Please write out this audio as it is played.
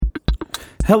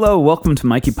Hello, welcome to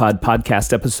Mikey Pod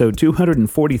Podcast, episode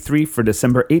 243 for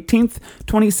December 18th,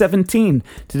 2017.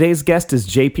 Today's guest is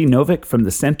JP Novick from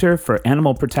the Center for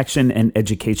Animal Protection and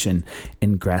Education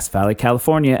in Grass Valley,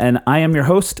 California, and I am your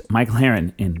host, Michael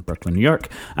Herron, in Brooklyn, New York.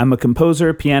 I'm a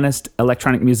composer, pianist,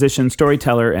 electronic musician,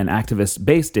 storyteller, and activist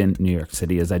based in New York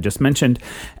City, as I just mentioned,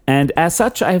 and as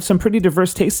such, I have some pretty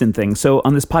diverse tastes in things. So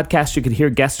on this podcast, you could hear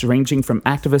guests ranging from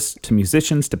activists to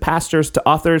musicians to pastors to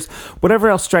authors, whatever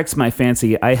else strikes my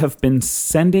fancy. I have been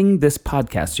sending this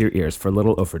podcast to your ears for a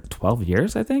little over 12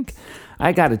 years, I think.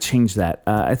 I got to change that.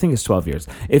 I think it's 12 years.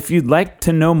 If you'd like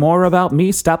to know more about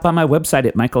me, stop by my website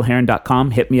at michaelherron.com.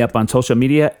 Hit me up on social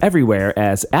media everywhere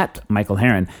as at Michael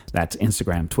Herron. That's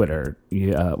Instagram, Twitter.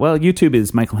 YouTube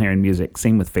is Michael Herron Music.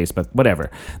 Same with Facebook, whatever.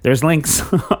 There's links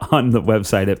on the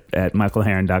website at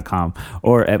michaelherron.com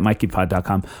or at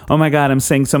mikeypod.com. Oh my God, I'm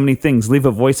saying so many things. Leave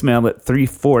a voicemail at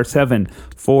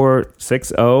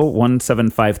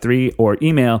 347-460-1753 or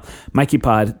email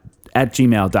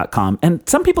mikeypod@gmail.com. And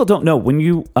some people don't know when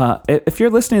you, if you're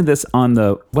listening to this on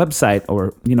the website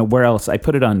or, where else, I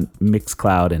put it on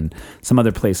Mixcloud and some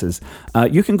other places.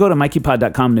 You can go to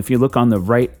mikeypod.com. And if you look on the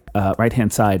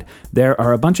right-hand side, there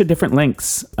are a bunch of different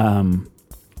links,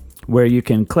 where you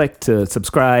can click to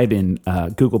subscribe in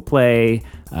Google Play,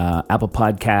 Apple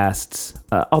Podcasts,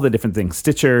 all the different things,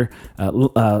 Stitcher,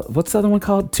 what's the other one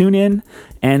called? TuneIn.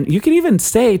 And you can even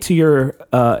say to your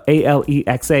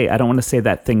Alexa, I don't want to say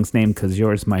that thing's name because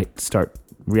yours might start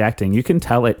reacting. You can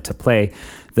tell it to play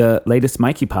the latest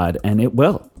Mikey Pod, and it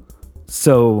will.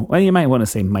 So, you might want to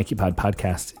say Mikey Pod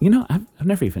Podcast. I've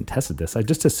never even tested this. I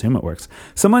just assume it works.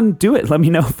 Someone do it. Let me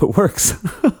know if it works.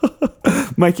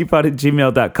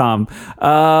 mikeypod@gmail.com.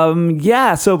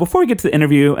 So before we get to the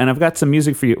interview, and I've got some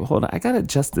music for you. Hold on. I got to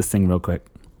adjust this thing real quick.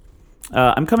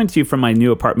 I'm coming to you from my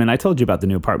new apartment. I told you about the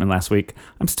new apartment last week.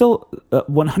 I'm still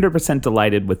 100%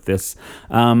 delighted with this.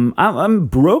 I'm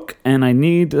broke, and I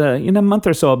need, in a month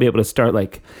or so, I'll be able to start,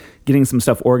 getting some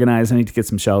stuff organized. I need to get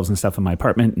some shelves and stuff in my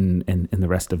apartment and in the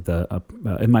rest of the,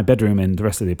 in my bedroom and the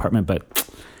rest of the apartment. But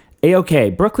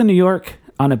A-OK. Brooklyn, New York,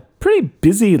 on a pretty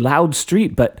busy, loud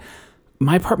street, but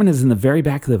my apartment is in the very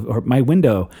back of or my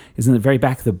window is in the very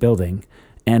back of the building.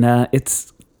 And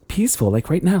it's peaceful. Like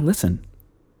right now, listen.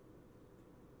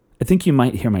 I think you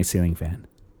might hear my ceiling fan.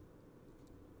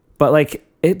 But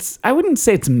I wouldn't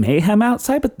say it's mayhem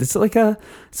outside, but it's a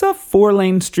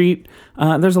 4-lane street.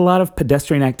 There's a lot of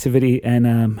pedestrian activity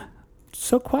and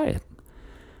so quiet.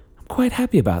 I'm quite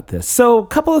happy about this. So a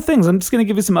couple of things. I'm just going to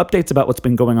give you some updates about what's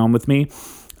been going on with me.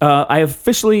 I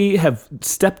officially have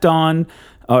stepped in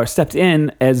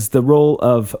as the role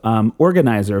of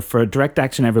organizer for Direct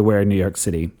Action Everywhere in New York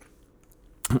City.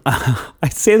 I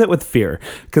say that with fear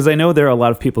because I know there are a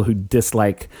lot of people who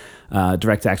dislike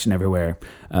Direct Action Everywhere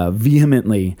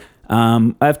vehemently.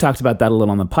 I've talked about that a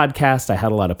little on the podcast. I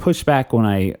had a lot of pushback when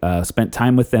I spent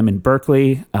time with them in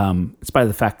Berkeley, despite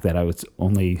the fact that I was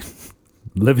only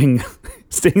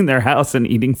staying in their house and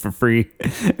eating for free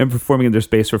and performing in their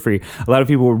space for free. A lot of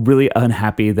people were really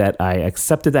unhappy that I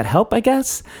accepted that help, I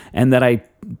guess, and that I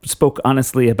spoke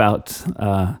honestly about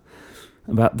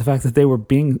the fact that they were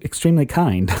being extremely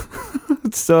kind.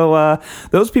 So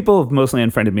those people have mostly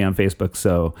unfriended me on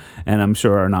Facebook, and I'm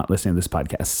sure are not listening to this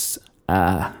podcast.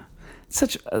 But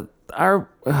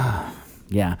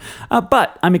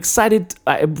I'm excited.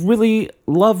 I really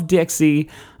love DXC.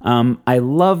 I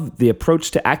love the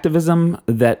approach to activism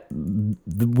that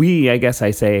I guess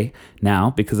I say now,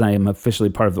 because I am officially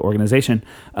part of the organization,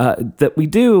 that we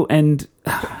do. And,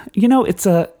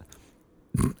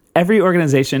 every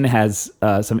organization has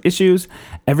some issues.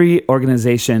 Every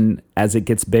organization, as it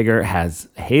gets bigger, has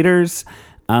haters.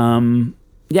 And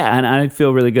I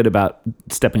feel really good about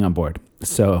stepping on board.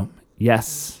 So,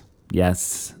 yes.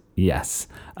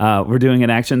 We're doing an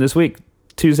action this week,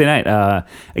 Tuesday night. I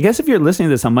guess if you're listening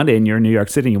to this on Monday and you're in New York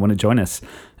City and you want to join us,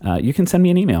 you can send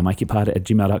me an email,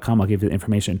 mikeypod@gmail.com. I'll give you the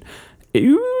information.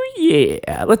 Ooh,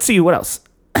 yeah. Let's see, what else?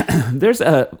 There's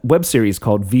a web series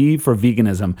called V for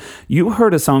Veganism. You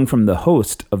heard a song from the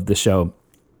host of the show,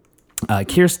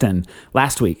 Kirsten,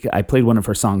 last week. I played one of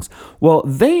her songs. Well,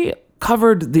 they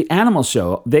covered the animal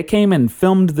show. They came and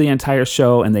filmed the entire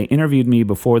show, and they interviewed me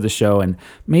before the show and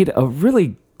made a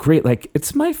really great,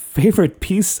 it's my favorite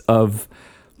piece of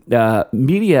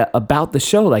media about the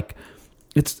show.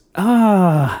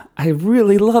 I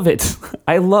really love it.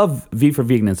 I love V for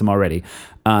Veganism already.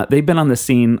 They've been on the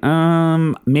scene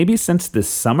maybe since this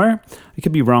summer. I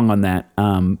could be wrong on that.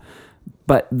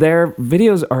 But their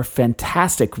videos are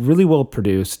fantastic, really well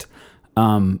produced,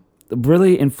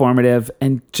 really informative,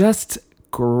 and just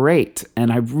great.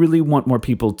 And I really want more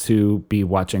people to be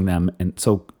watching them. And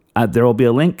so There will be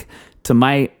a link to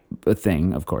my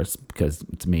thing, of course, because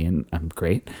it's me and I'm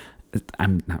great.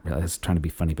 I'm not really, I was trying to be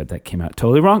funny, but that came out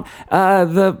totally wrong.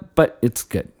 But it's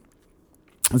good.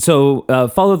 So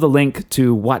follow the link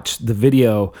to watch the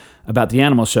video about the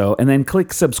animal show, and then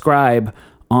click subscribe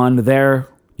on their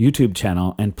YouTube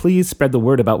channel, and please spread the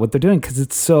word about what they're doing, because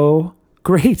it's so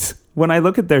great. When I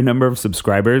look at their number of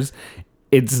subscribers,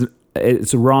 it's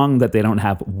wrong that they don't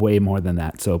have way more than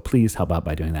that. So please help out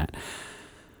by doing that.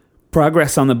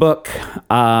 Progress on the book.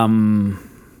 I'm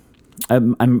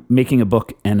making a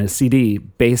book and a CD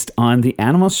based on the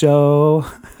animal show,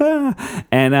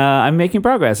 and I'm making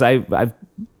progress. I've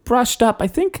brushed up. I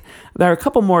think there are a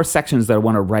couple more sections that I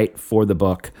want to write for the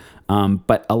book,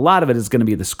 but a lot of it is going to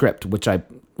be the script, which I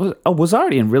was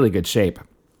already in really good shape.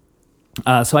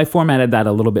 So I formatted that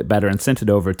a little bit better and sent it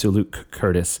over to Luke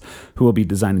Curtis, who will be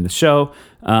designing the show.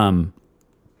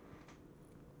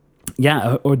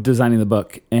 Or designing the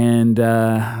book. And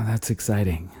that's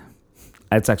exciting.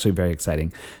 It's actually very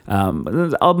exciting.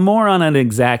 More on an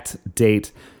exact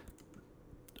date,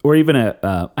 or even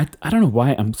I don't know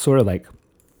why I'm sort of like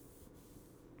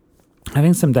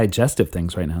having some digestive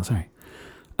things right now. Sorry.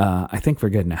 I think we're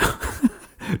good now.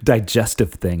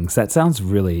 Digestive things. That sounds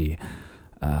really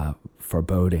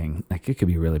foreboding. Like, it could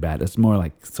be really bad. It's more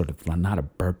like sort of not a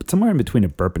burp. Somewhere in between a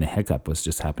burp and a hiccup was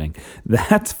just happening.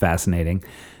 That's fascinating.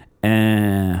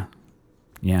 So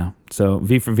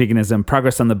V for Veganism,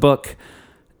 progress on the book.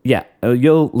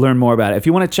 You'll learn more about it. If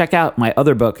you want to check out my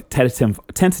other book,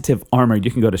 Tentative Armor,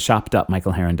 you can go to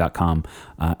shop.michaelherron.com.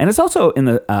 And it's also in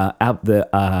the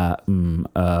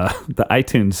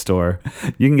iTunes store.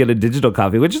 You can get a digital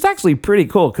copy, which is actually pretty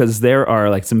cool, because there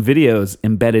are like some videos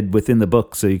embedded within the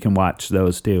book, so you can watch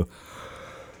those too.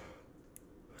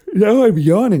 Now I'm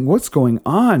yawning. What's going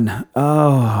on?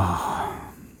 Oh.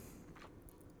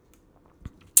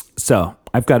 So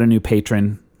I've got a new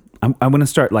patron. I'm going to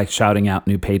start like shouting out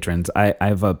new patrons. I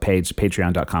have a page,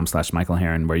 patreon.com/Michael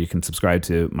Herron, where you can subscribe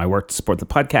to my work to support the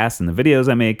podcast and the videos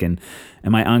I make, and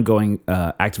my ongoing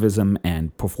activism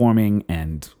and performing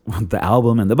and the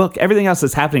album and the book, everything else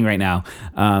that's happening right now.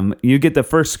 You get the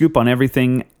first scoop on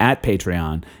everything at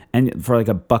Patreon. And for like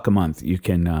 $1 a month, you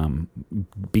can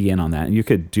be in on that. And you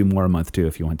could do more a month too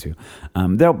if you want to.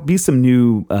 There'll be some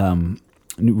new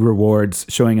rewards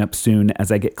showing up soon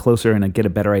as I get closer and I get a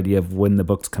better idea of when the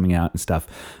book's coming out and stuff.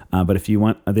 But if you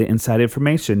want the inside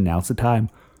information, now's the time.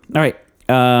 All right.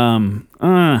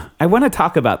 I want to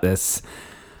talk about this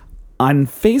on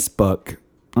Facebook.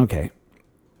 Okay.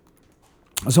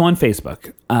 So on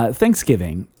Facebook,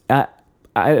 Thanksgiving,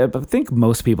 I think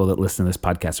most people that listen to this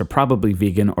podcast are probably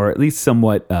vegan, or at least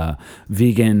somewhat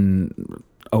vegan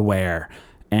aware.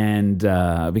 And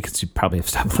because you probably have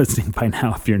stopped listening by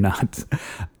now if you're not.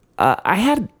 I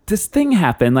had this thing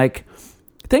happen. Like,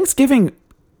 Thanksgiving,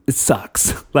 it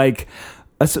sucks. Like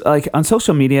on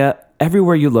social media,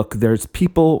 everywhere you look, there's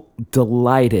people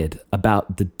delighted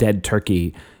about the dead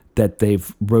turkey that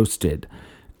they've roasted.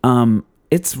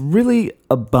 It's really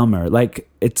a bummer. Like,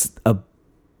 it's a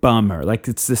bummer. Like,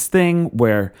 it's this thing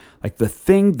where, like, the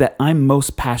thing that I'm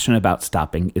most passionate about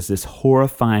stopping is this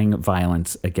horrifying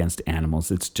violence against animals.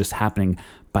 It's just happening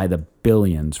by the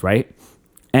billions, right?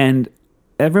 And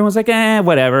everyone's like,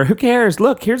 whatever, who cares?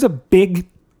 Look, here's a big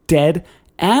dead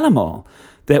animal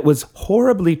that was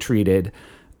horribly treated,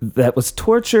 that was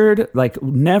tortured, like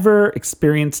never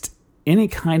experienced any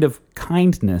kind of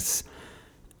kindness.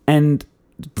 And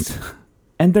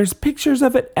there's pictures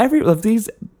of it of these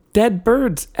dead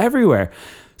birds everywhere.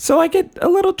 So I get a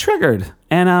little triggered,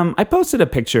 and I posted a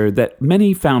picture that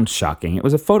many found shocking. It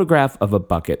was a photograph of a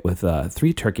bucket with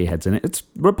 3 turkey heads in it. It's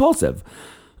repulsive.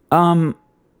 And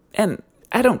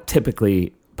I don't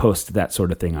typically post that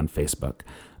sort of thing on Facebook.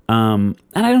 And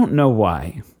I don't know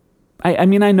why. I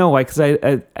mean, I know why, because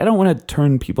I don't want to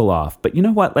turn people off. But you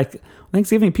know what? Like,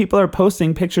 Thanksgiving, people are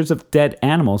posting pictures of dead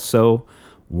animals, so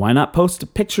why not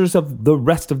post pictures of the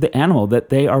rest of the animal that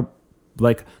they are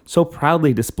like so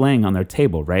proudly displaying on their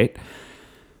table, right?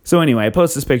 So anyway, I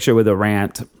post this picture with a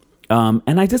rant,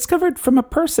 and I discovered from a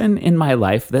person in my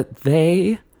life that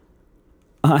they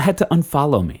had to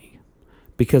unfollow me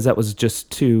because that was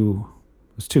just too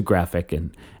graphic,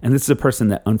 and this is a person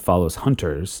that unfollows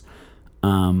hunters,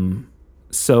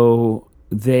 so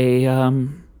they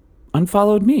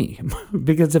unfollowed me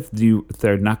because if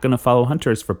they're not going to follow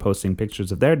hunters for posting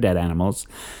pictures of their dead animals,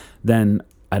 then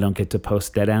I don't get to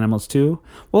post dead animals too.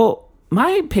 Well,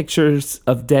 my pictures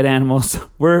of dead animals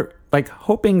were like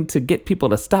hoping to get people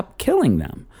to stop killing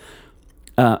them,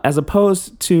 as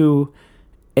opposed to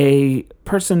a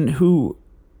person who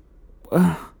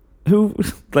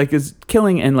like is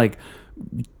killing and like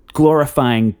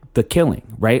glorifying the killing,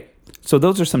 right? So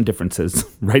those are some differences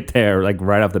right there, like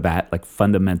right off the bat, like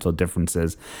fundamental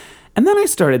differences. And then I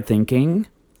started thinking,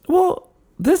 well,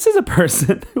 this is a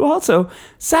person who also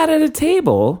sat at a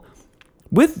table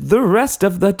with the rest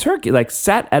of the turkey, like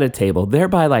sat at a table,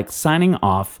 thereby like signing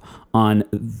off on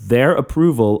their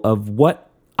approval of what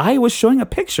I was showing a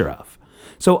picture of.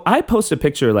 So I post a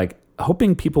picture like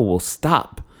hoping people will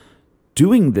stop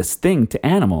doing this thing to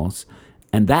animals.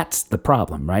 And that's the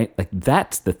problem, right? Like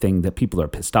that's the thing that people are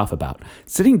pissed off about.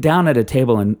 Sitting down at a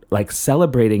table and like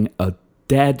celebrating a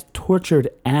dead, tortured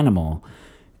animal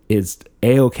is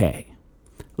A-okay.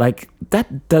 Like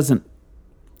that doesn't,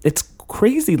 it's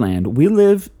crazy land. We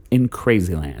live in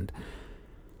crazy land.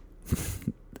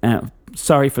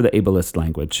 Sorry for the ableist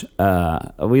language.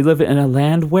 We live in a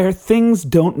land where things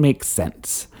don't make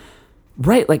sense,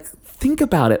 right? Like think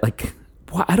about it. Like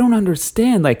I don't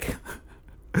understand. Like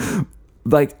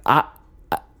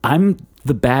I'm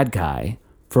the bad guy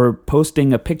for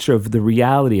posting a picture of the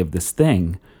reality of this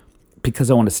thing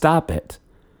because I want to stop it,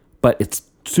 but it's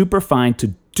super fine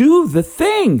to do the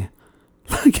thing.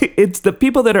 Like it's the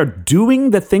people that are doing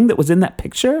the thing that was in that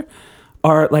picture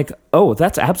are like, oh,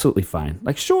 that's absolutely fine.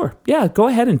 Like, sure, yeah, go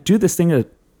ahead and do this thing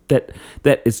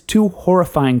that is too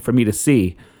horrifying for me to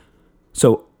see.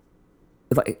 So,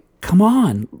 like, come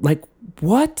on, like,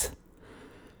 what?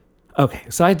 Okay,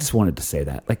 so I just wanted to say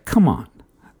that, like, come on.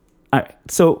 All right,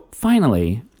 so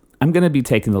finally, I'm gonna be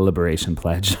taking the Liberation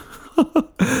Pledge.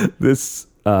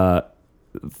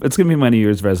 It's going to be my New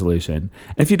Year's resolution.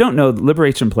 And if you don't know, the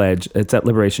Liberation Pledge, it's at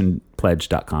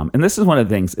liberationpledge.com. And this is one of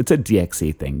the things, it's a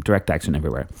DXE thing, direct action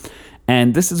everywhere.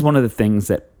 And this is one of the things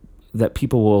that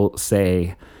people will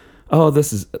say, oh,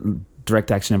 this is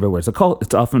direct action everywhere. It's a cult.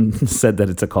 It's often said that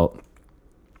it's a cult.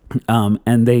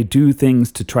 And they do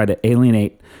things to try to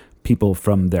alienate people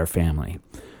from their family.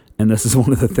 And this is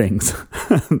one of the things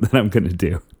that I'm going to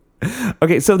do.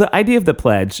 Okay, so the idea of the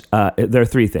pledge, there are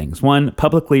three things. One,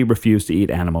 publicly refuse to eat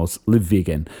animals, live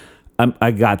vegan. I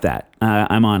got that.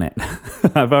 I'm on it.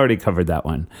 I've already covered that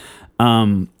one.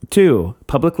 Two,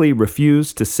 publicly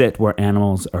refuse to sit where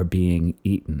animals are being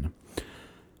eaten.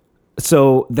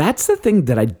 So that's the thing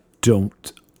that I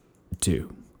don't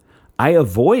do. I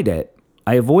avoid it.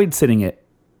 I avoid sitting at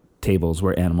tables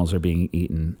where animals are being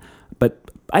eaten.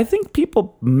 But I think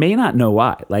people may not know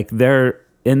why.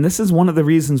 And this is one of the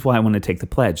reasons why I want to take the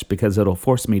pledge, because it'll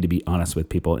force me to be honest with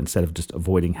people instead of just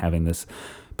avoiding having this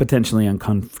potentially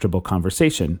uncomfortable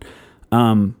conversation.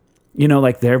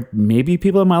 Like there may be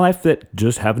people in my life that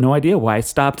just have no idea why I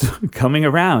stopped coming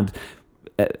around.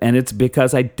 And it's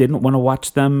because I didn't want to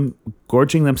watch them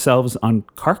gorging themselves on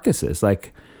carcasses. There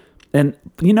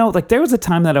was a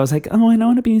time that I was like, oh, I don't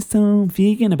want to be so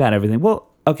vegan about everything. Well,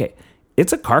 okay,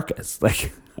 it's a carcass.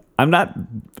 Like, I'm not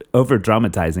over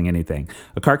dramatizing anything.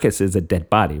 A carcass is a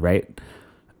dead body, right?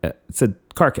 It's a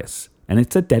carcass and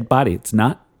it's a dead body. It's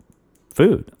not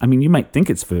food. I mean, you might think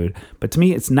it's food, but to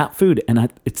me, it's not food.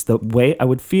 And it's the way I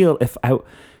would feel if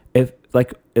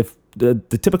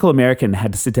the typical American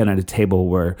had to sit down at a table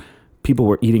where people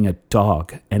were eating a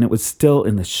dog and it was still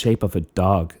in the shape of a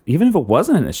dog. Even if it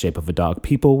wasn't in the shape of a dog,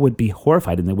 people would be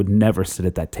horrified and they would never sit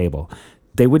at that table.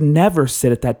 They would never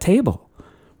sit at that table,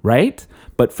 right?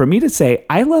 But for me to say,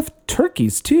 I love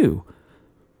turkeys too,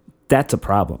 that's a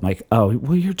problem. Like, oh,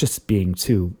 well, you're just being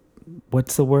too,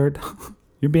 what's the word?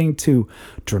 You're being too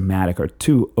dramatic or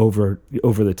too over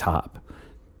the top.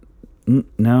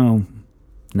 No.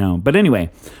 But anyway,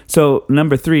 so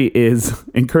number 3 is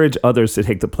encourage others to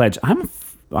take the pledge. I'm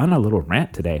on a little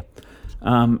rant today.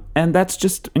 And that's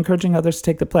just encouraging others to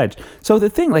take the pledge. So the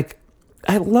thing,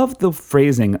 I love the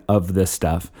phrasing of this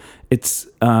stuff. It's,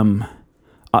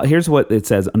 here's what it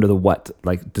says under the what,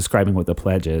 describing what the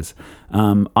pledge is.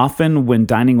 Often when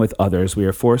dining with others, we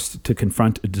are forced to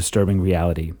confront a disturbing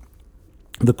reality.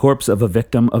 The corpse of a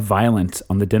victim of violence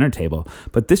on the dinner table.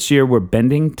 But this year we're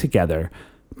banding together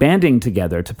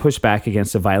to push back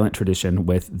against a violent tradition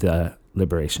with the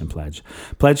Liberation Pledge.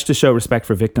 Pledge to show respect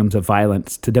for victims of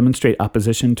violence, to demonstrate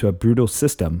opposition to a brutal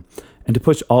system, and to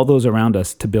push all those around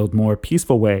us to build more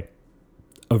peaceful way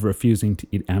of refusing to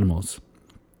eat animals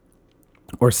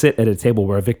or sit at a table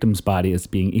where a victim's body is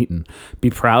being eaten. Be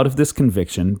proud of this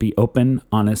conviction. Be open,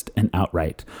 honest, and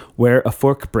outright. Wear a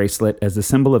fork bracelet as a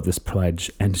symbol of this pledge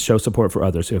and show support for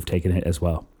others who have taken it as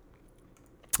well.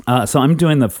 So I'm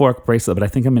doing the fork bracelet, but I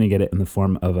think I'm going to get it in the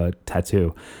form of a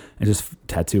tattoo and just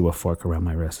tattoo a fork around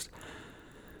my wrist.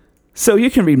 So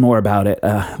you can read more about it,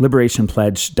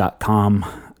 liberationpledge.com.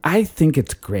 I think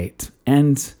it's great.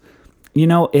 And,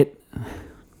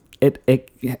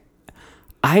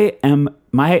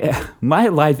 my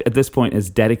life at this point is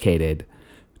dedicated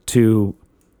to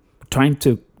trying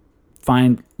to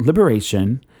find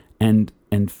liberation and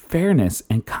fairness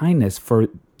and kindness for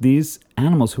these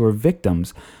animals who are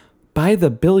victims by the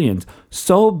billions.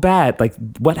 So bad, like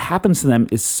what happens to them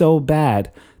is so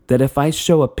bad that if I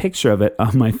show a picture of it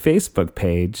on my Facebook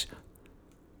page,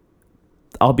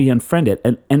 I'll be unfriended.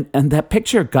 And that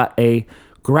picture got a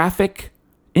graphic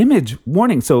image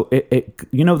warning. So it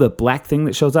the black thing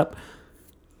that shows up,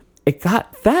 it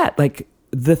got that. Like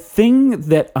the thing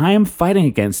that I am fighting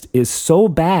against is so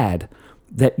bad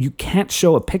that you can't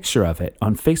show a picture of it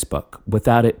on Facebook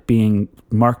without it being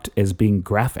marked as being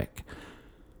graphic.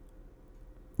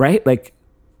 Right? Like,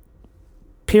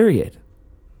 period.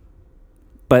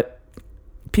 But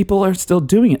people are still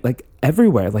doing it, like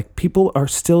everywhere. Like people are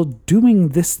still doing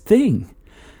this thing.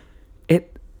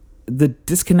 The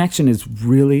disconnection is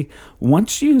really,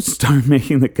 once you start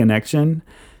making the connection,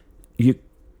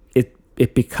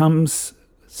 it becomes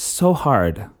so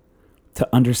hard to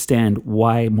understand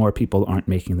why more people aren't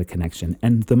making the connection.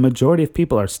 And the majority of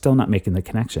people are still not making the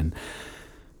connection.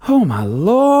 Oh my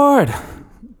Lord.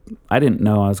 I didn't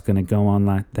know I was going to go on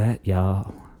like that,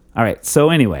 y'all. All right. So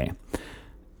anyway,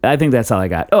 I think that's all I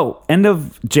got. Oh, end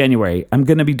of January, I'm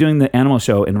going to be doing the animal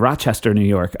show in Rochester, New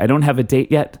York. I don't have a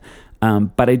date yet,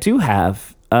 but I do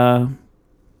have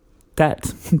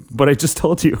that, what I just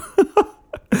told you.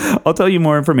 I'll tell you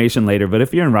more information later, but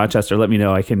if you're in Rochester, let me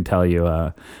know. I can tell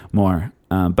you more.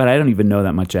 But I don't even know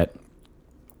that much yet.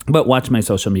 But watch my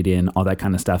social media and all that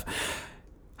kind of stuff.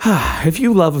 If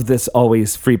you love this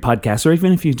Always Free podcast, or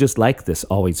even if you just like this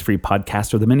Always Free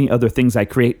podcast or the many other things I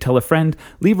create, tell a friend,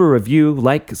 leave a review,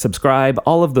 like, subscribe,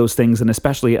 all of those things. And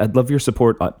especially, I'd love your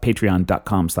support at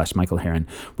patreon.com/Michael Herron,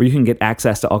 where you can get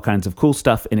access to all kinds of cool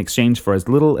stuff in exchange for as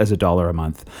little as $1 a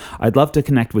month. I'd love to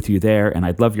connect with you there, and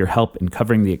I'd love your help in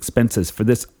covering the expenses for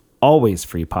this Always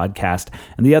Free podcast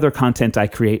and the other content I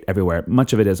create everywhere.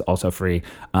 Much of it is also free.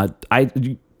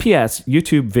 P.S.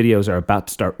 YouTube videos are about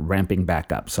to start ramping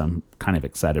back up, so I'm kind of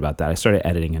excited about that. I started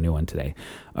editing a new one today,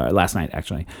 last night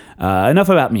actually. Enough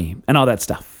about me and all that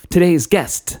stuff. Today's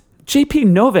guest, JP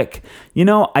Novick. You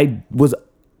know, I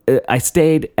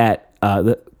stayed at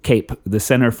the CAPE, the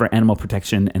Center for Animal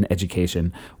Protection and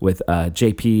Education, with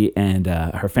JP and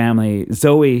her family.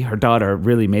 Zoe, her daughter,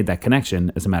 really made that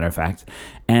connection, as a matter of fact.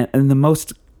 And the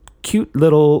most cute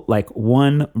little, like,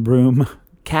 one-room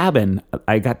cabin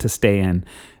I got to stay in.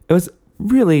 It was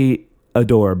really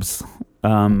adorbs.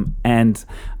 And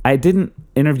I didn't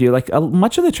interview, like,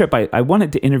 much of the trip, I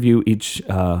wanted to interview each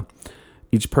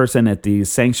person at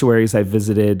these sanctuaries I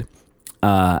visited.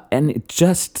 And it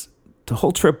just, the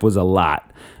whole trip was a lot.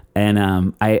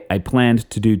 And I planned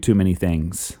to do too many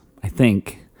things, I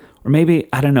think. Or maybe,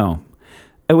 I don't know.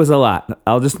 It was a lot.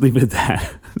 I'll just leave it at that.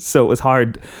 So it was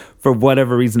hard for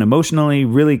whatever reason, emotionally,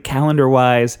 really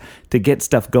calendar-wise, to get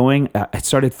stuff going. I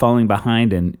started falling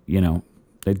behind and,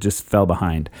 it just fell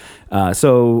behind.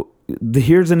 So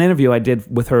here's an interview I did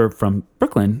with her from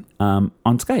Brooklyn on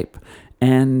Skype.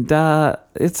 And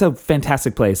it's a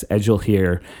fantastic place, as you'll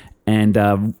hear. And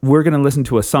we're going to listen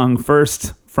to a song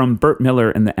first from Burt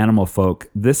Miller and the Animal Folk.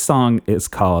 This song is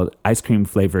called Ice Cream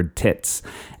Flavored Tits.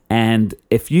 And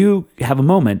if you have a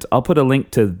moment, I'll put a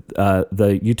link to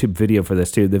the YouTube video for this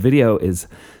too. The video is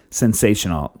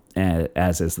sensational,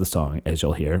 as is the song, as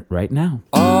you'll hear right now.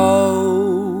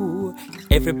 Oh,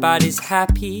 everybody's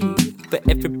happy, but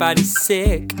everybody's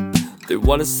sick. They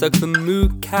wanna suck the moo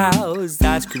cow's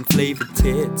ice cream flavored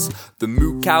tits. The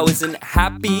moo cow isn't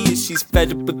happy, she's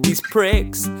fed up with these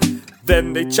pricks.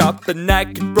 Then they chop a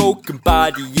naked broken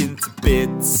body into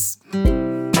bits.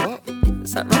 What?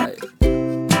 Is that right?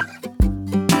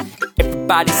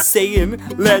 Everybody's saying,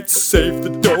 let's save the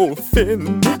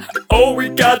dolphin. Oh, we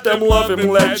goddamn love him,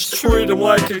 let's treat him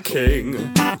like a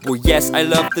king. Well, yes, I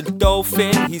love the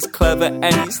dolphin, he's clever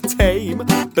and he's tame.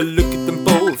 But look at them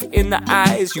both in the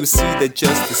eyes, you'll see they're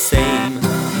just the same.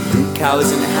 Moo cow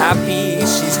isn't happy,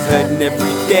 she's hurting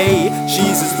every day.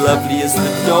 She's as lovely as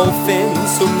the dolphin,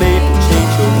 so maybe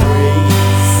change your ways.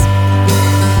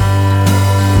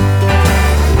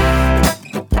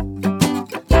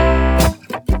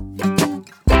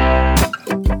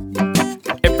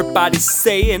 Everybody's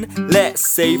saying, let's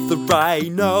save the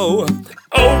rhino.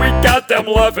 Oh, we goddamn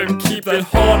love him, keep that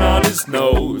horn on his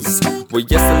nose. Well,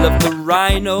 yes, I love the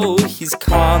rhino, he's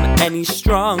calm and he's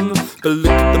strong. But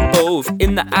look at them both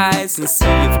in the eyes and see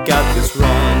you've got this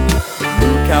wrong.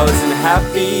 Moo cow isn't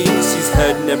happy, she's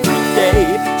hurting every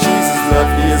day. She's as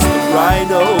lovely as the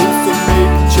rhino, so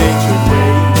maybe change her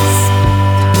ways.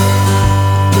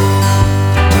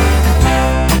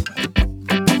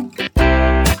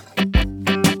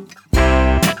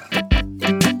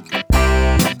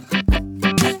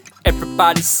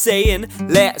 Everybody's saying,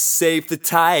 let's save the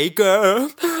tiger.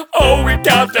 Oh, we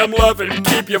got them loving,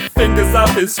 keep your fingers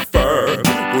off his fur.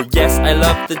 Well, yes, I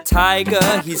love the tiger,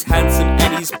 he's handsome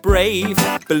and he's brave.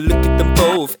 But look at them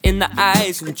both in the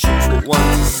eyes and choose what one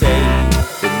to save.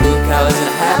 The moo cow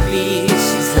isn't happy,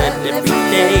 she's hurt every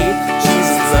day. She's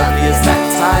as lovely as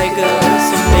that tiger,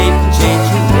 so maybe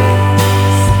change your ways.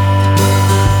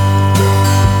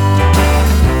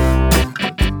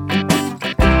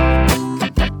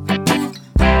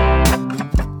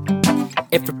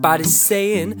 Everybody's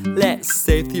saying, let's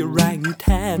save the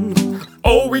orangutan.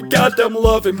 Oh, we goddamn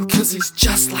love him, cause he's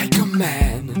just like a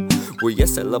man. Well,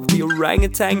 yes, I love the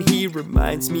orangutan, he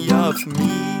reminds me of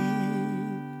me.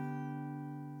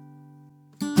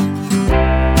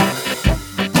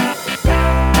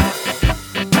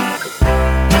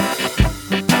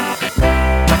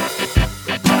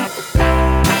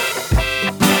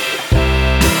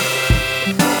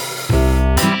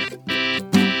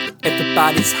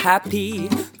 Everybody's happy,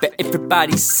 but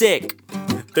everybody's sick.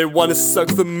 They wanna suck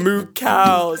the moo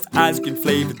cow's ice cream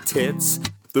flavored tits.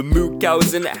 The moo cow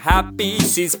isn't happy,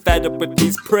 she's fed up with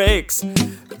these pricks.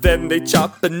 Then they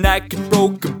chop the neck and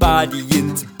broke her body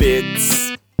into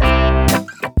bits.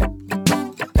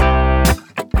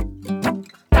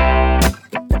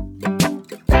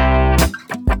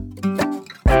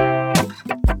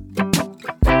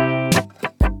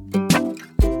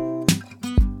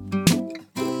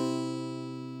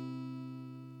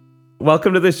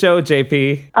 Welcome to the show,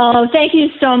 JP. Oh, thank you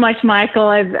so much, Michael.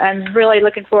 I'm really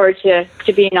looking forward to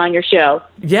being on your show.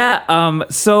 Yeah.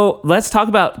 So let's talk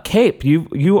about CAPE.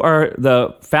 You are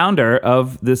the founder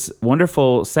of this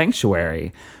wonderful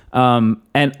sanctuary. And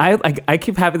I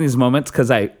keep having these moments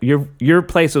because your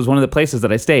place was one of the places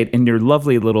that I stayed in your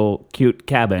lovely little cute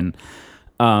cabin.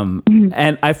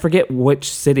 And I forget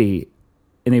which city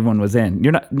anyone was in.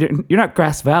 You're not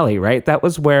Grass Valley, right? That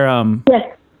was where.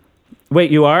 Yes. Wait,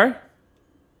 you are?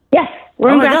 Yes,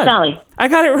 we're in Grass Valley. I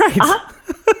got it right. Uh-huh.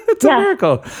 It's a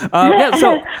miracle.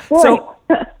 So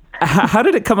how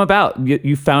did it come about?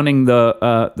 You founding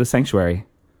the sanctuary?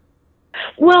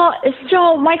 Well,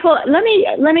 so Michael, let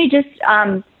me just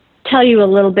tell you a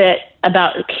little bit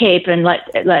about CAPE and let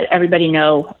everybody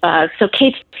know. So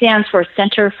CAPE stands for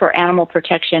Center for Animal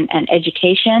Protection and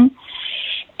Education.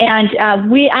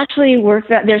 And we actually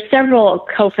there's several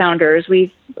co-founders.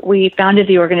 We founded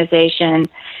the organization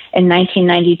in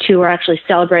 1992. We're actually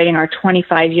celebrating our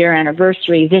 25-year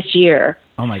anniversary this year.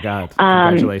 Oh my God!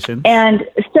 Congratulations! And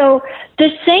so the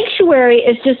sanctuary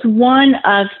is just one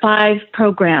of 5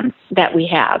 programs that we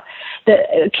have.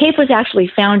 The CAPE was actually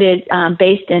founded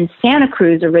based in Santa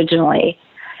Cruz originally,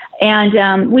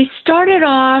 and we started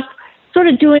off sort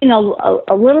of doing a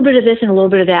little bit of this and a little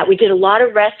bit of that. We did a lot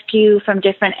of rescue from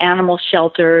different animal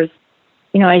shelters.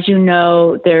 You know, as you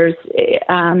know, there's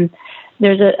a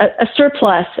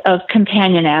surplus of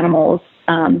companion animals,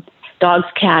 dogs,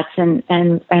 cats,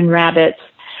 and rabbits.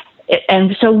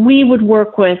 And so we would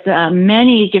work with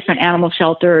many different animal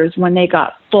shelters when they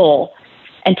got full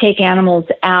and take animals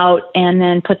out and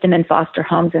then put them in foster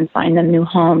homes and find them new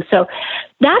homes. So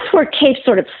that's where CAPE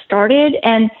sort of started.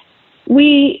 And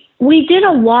we did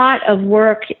a lot of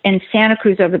work in Santa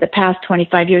Cruz over the past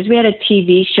 25 years. We had a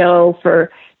TV show for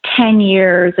 10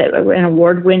 years, an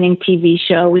award-winning TV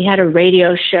show. We had a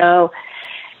radio show.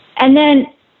 And then,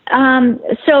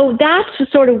 so that's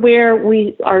sort of where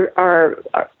we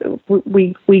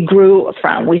grew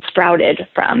from, we sprouted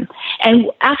from. And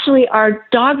actually, our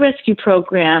dog rescue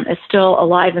program is still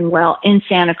alive and well in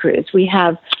Santa Cruz. We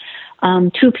have 2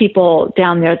 people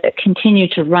down there that continue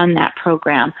to run that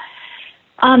program.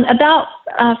 About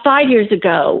 5 years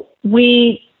ago,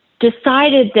 we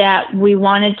decided that we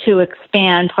wanted to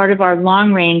expand. Part of our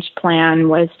long-range plan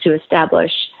was to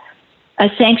establish a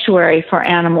sanctuary for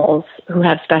animals who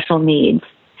have special needs.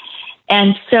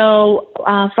 And so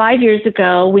 5 years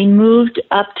ago, we moved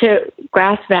up to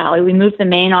Grass Valley. We moved the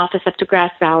main office up to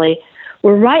Grass Valley.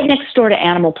 We're right next door to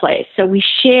Animal Place, so we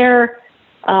share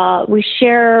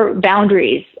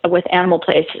boundaries with Animal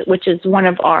Place, which is one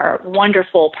of our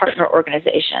wonderful partner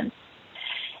organizations.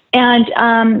 And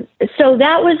so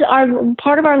that was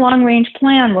part of our long-range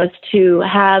plan, was to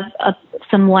have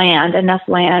enough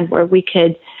land where we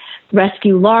could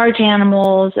rescue large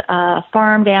animals,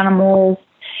 farmed animals.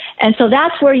 And so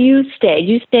that's where you stayed.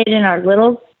 You stayed in our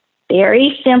little,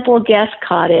 very simple guest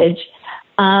cottage,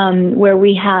 where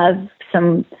we have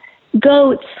some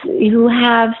goats who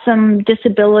have some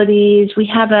disabilities. We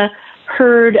have a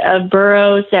herd of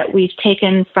burros that we've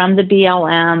taken from the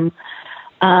BLM.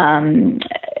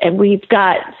 And we've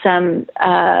got some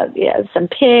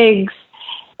pigs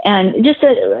and just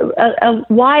a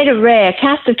wide array, a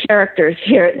cast of characters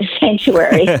here at the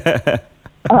sanctuary.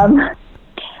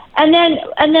 And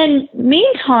then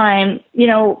meantime,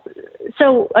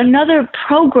 so another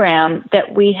program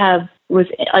that we have was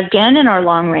again in our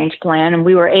long range plan, and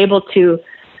we were able to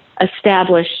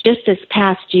establish just this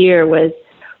past year, was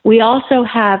we also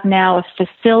have now a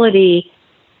facility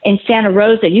in Santa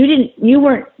Rosa. You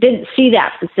didn't see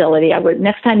that facility.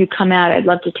 Next time you come out, I'd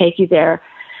love to take you there.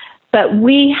 But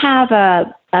we have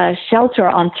a shelter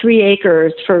on 3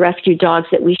 acres for rescue dogs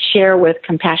that we share with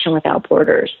Compassion Without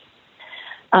Borders.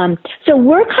 So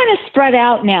we're kind of spread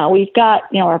out now. We've got,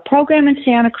 our program in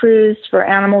Santa Cruz for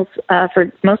animals,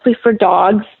 mostly for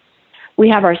dogs. We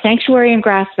have our sanctuary in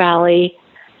Grass Valley,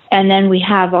 and then we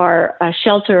have our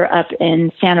shelter up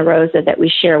in Santa Rosa that we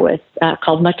share with,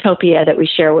 called Matopia, that we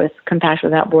share with Compassion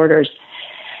Without Borders.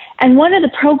 And one of the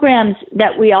programs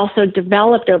that we also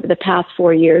developed over the past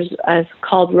 4 years is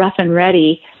called Rough and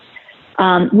Ready.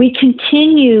 We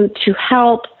continue to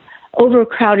help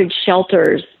overcrowded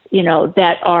shelters,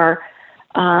 that are,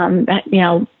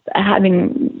 having,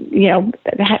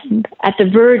 at the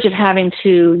verge of having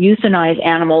to euthanize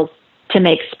animals to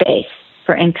make space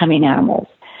for incoming animals.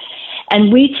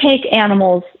 And we take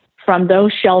animals from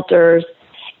those shelters,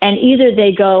 and either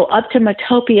they go up to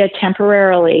Matopia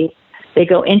temporarily, they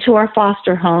go into our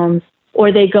foster homes,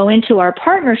 or they go into our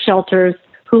partner shelters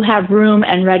who have room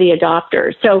and ready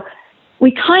adopters. So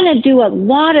we kind of do a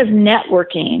lot of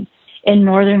networking in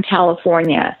Northern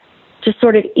California to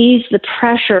sort of ease the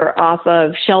pressure off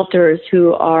of shelters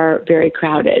who are very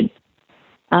crowded.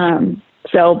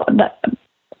 So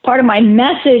part of my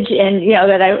message, and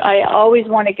that I always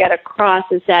want to get across,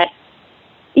 is that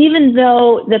even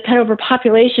though the pet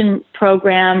overpopulation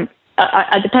program,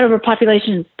 the pet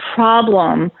overpopulation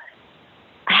problem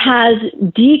has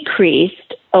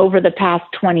decreased over the past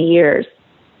 20 years,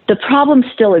 the problem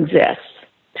still exists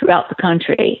throughout the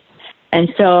country.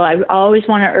 And so I always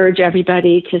want to urge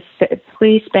everybody to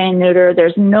please spay and neuter.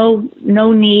 There's no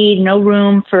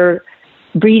room for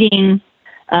breeding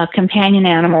companion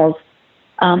animals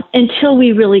until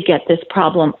we really get this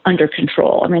problem under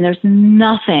control. I mean, there's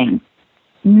nothing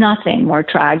more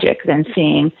tragic than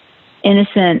seeing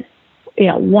innocent,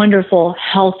 wonderful,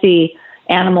 healthy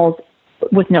animals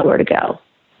with nowhere to go.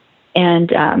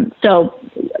 And so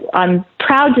I'm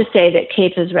proud to say that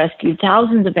CAPE has rescued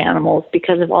thousands of animals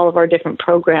because of all of our different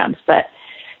programs. But,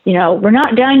 we're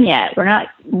not done yet. We're not,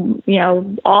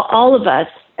 all of us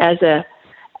as a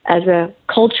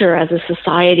culture, as a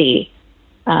society,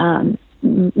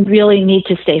 really need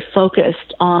to stay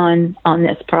focused on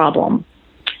this problem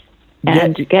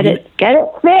and get it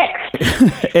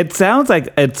fixed. It sounds like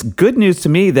it's good news to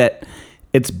me that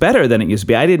it's better than it used to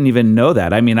be. I didn't even know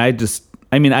that. I mean, I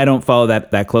don't follow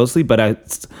that closely,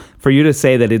 but for you to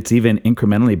say that it's even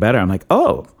incrementally better, I'm like,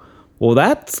 oh, well,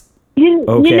 that's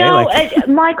okay.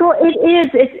 Michael, it is.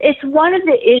 It's one of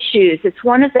the issues. It's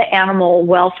one of the animal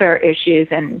welfare issues,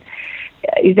 and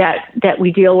that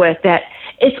we deal with. That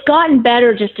it's gotten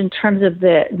better just in terms of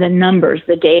the numbers,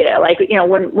 the data. Like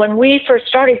when we first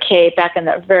started CAPE back in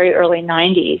the very early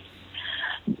 90s,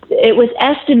 it was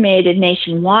estimated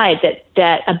nationwide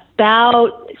that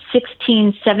about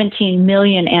 16, 17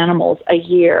 million animals a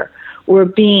year were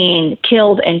being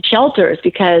killed in shelters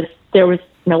because there was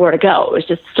nowhere to go. It was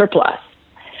just surplus.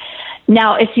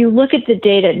 Now, if you look at the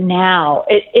data now,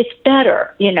 it's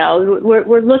better.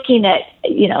 We're looking at,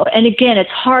 and again,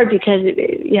 it's hard because,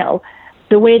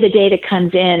 the way the data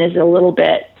comes in is a little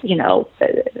bit,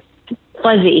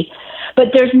 fuzzy.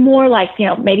 But there's more like,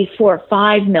 maybe 4 or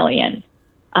 5 million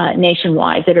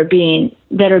nationwide that are being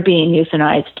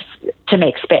euthanized to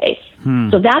make space.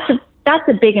 So that's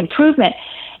a big improvement.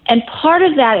 And part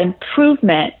of that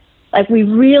improvement, like we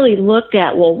really looked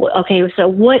at, so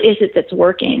what is it that's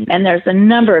working? And there's a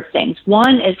number of things.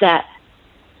 One is that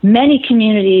many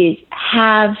communities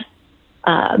have,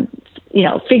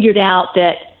 figured out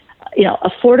that,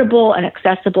 affordable and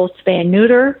accessible spay and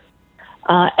neuter,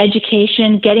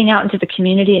 education, getting out into the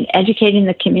community and educating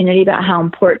the community about how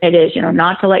important it is,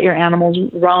 not to let your animals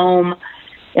roam,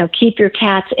 keep your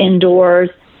cats indoors,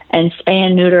 and spay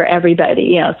and neuter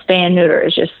everybody. Spay and neuter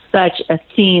is just such a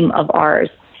theme of ours.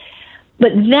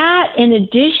 But that, in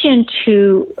addition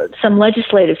to some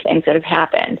legislative things that have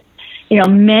happened,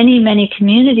 many, many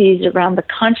communities around the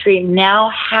country now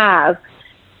have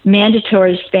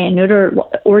mandatory spay and neuter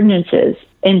ordinances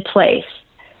in place,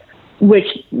 which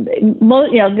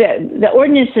the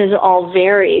ordinances all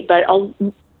vary,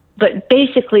 but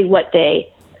basically what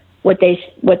they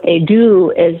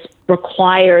do is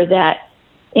require that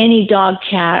any dog,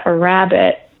 cat, or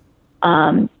rabbit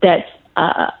that's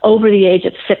over the age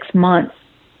of 6 months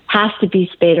has to be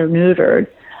spayed or neutered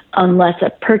unless a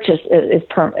purchase is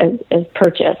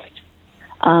purchased.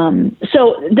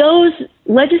 So those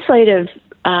legislative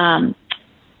the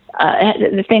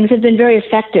things have been very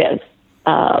effective,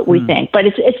 we think. But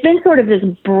it's been sort of this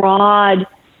broad,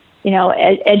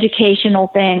 educational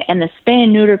thing, and the spay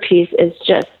and neuter piece is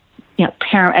just,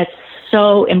 it's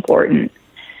so important.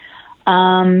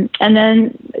 And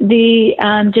then the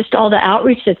just all the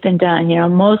outreach that's been done.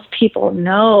 Most people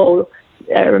know,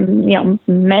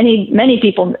 many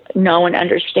people know and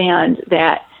understand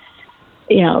that,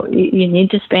 you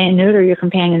need to spay and neuter your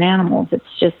companion animals. It's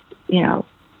just,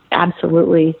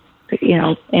 absolutely,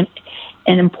 an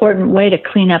important way to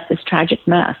clean up this tragic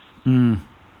mess.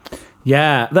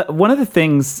 Yeah. One of the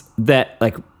things that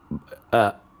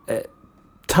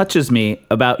touches me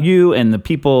about you and the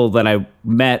people that I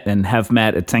met and have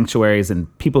met at sanctuaries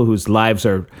and people whose lives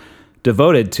are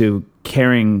devoted to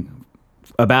caring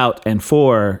about and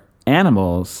for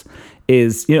animals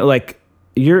is, it's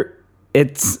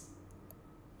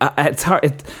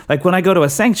hard. Like when I go to a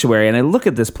sanctuary and I look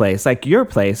at this place, like your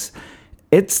place,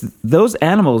 it's those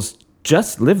animals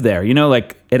just live there,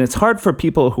 and it's hard for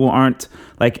people who aren't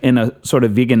like in a sort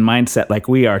of vegan mindset like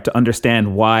we are to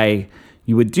understand why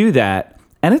you would do that.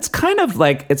 And it's kind of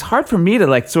like, it's hard for me to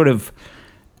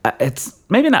it's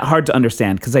maybe not hard to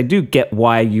understand because I do get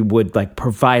why you would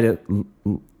provide a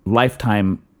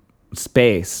lifetime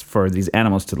space for these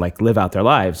animals to live out their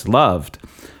lives loved.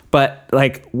 But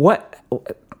what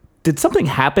did something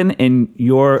happen in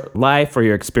your life or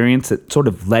your experience that sort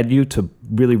of led you to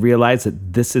really realize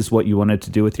that this is what you wanted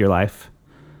to do with your life?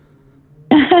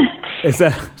 Is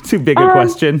that too big a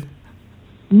question?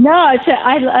 No,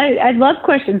 I love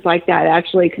questions like that,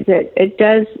 actually, because it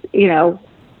does,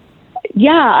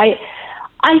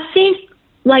 I think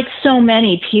like so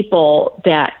many people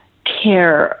that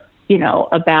care,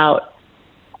 about,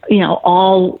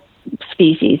 all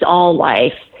species, all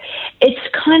life, it's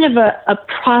kind of a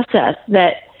process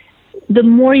that the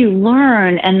more you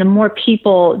learn and the more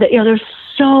people that, there's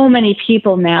so many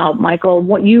people now, Michael,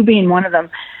 what you being one of them,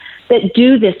 that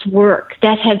do this work,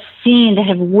 that have seen, that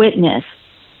have witnessed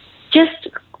just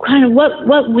kind of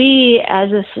what we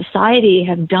as a society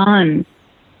have done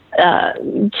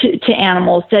to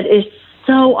animals that is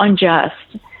so unjust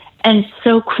and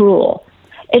so cruel.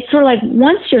 It's sort of like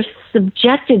once you're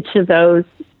subjected to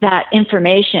that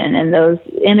information and those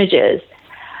images,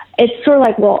 it's sort of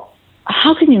like, well,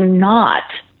 how can you not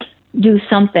do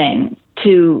something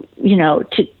to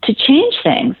change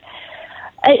things?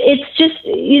 It's just,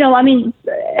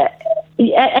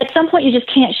 at some point you just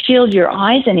can't shield your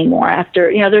eyes anymore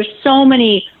after, there's so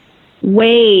many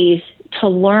ways to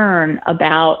learn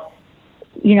about,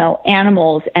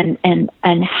 animals and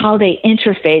how they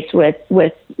interface with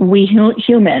we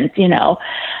humans,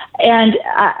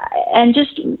 and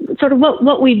just sort of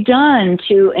what we've done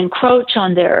to encroach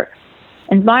on their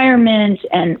environment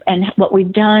and what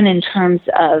we've done in terms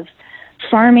of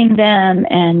farming them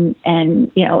and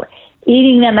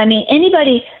eating them. I mean,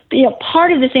 anybody,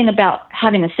 part of the thing about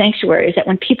having a sanctuary is that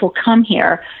when people come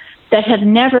here that have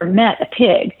never met a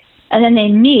pig and then they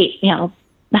meet,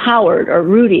 Howard or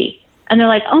Rudy, and they're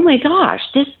like, oh my gosh,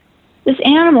 this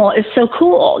animal is so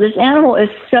cool. This animal has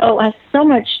so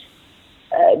much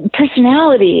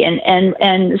personality and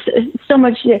so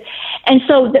much. And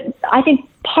so I think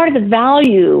part of the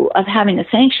value of having a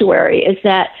sanctuary is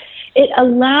that it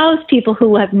allows people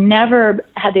who have never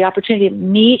had the opportunity to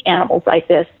meet animals like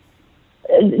this,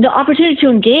 the opportunity to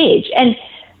engage. And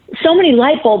so many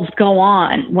light bulbs go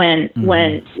on when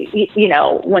they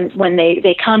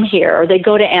come here or they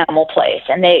go to Animal Place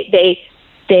and they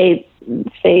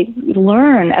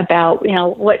learn about,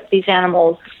 what these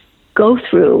animals go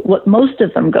through, what most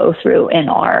of them go through in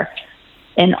our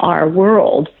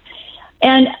world.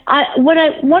 And one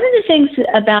of the things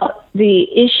about the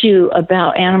issue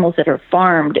about animals that are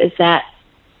farmed is that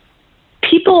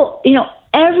people,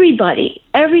 everybody,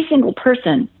 every single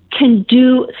person can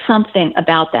do something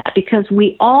about that because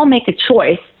we all make a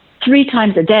choice 3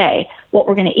 times a day what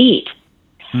we're going to eat.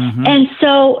 Mm-hmm. And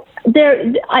so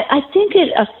I think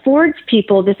it affords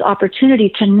people this opportunity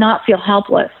to not feel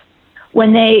helpless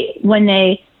when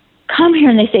they come here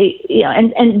and they say,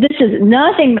 and this is,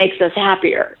 nothing makes us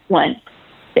happier when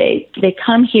they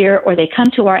come here or they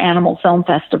come to our animal film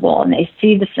festival and they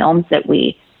see the films that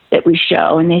we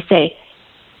show and they say,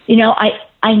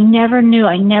 I never knew,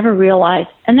 I never realized,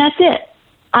 and that's it.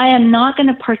 I am not going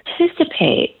to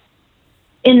participate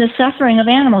in the suffering of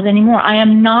animals anymore. I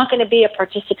am not going to be a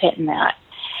participant in that.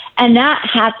 And that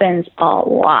happens a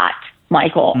lot.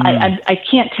 Michael. I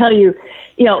can't tell you,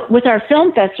 with our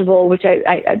film festival, which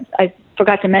I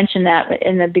forgot to mention that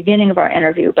in the beginning of our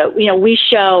interview, but, we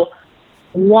show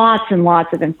lots and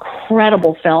lots of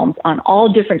incredible films on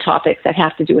all different topics that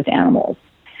have to do with animals.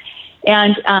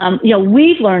 And,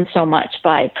 we've learned so much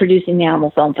by producing the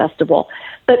Animal Film Festival.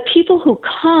 But people who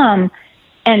come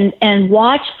and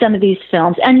watch some of these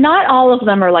films, and not all of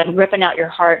them are like ripping out your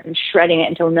heart and shredding it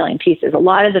into a million pieces. A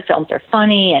lot of the films are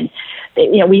funny, and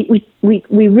we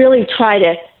really try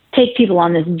to take people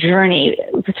on this journey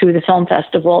through the film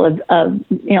festival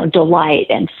of delight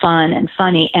and fun and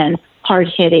funny and hard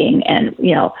hitting and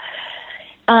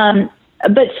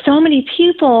but so many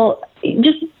people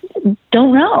just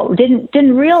don't know,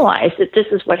 didn't realize that this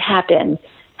is what happens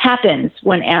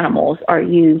when animals are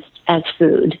used as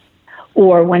food,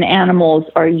 or when animals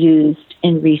are used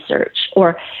in research,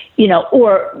 or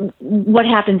what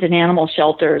happens in animal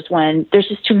shelters when there's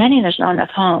just too many and there's not enough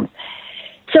homes.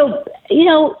 So,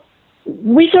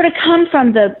 we sort of come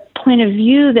from the point of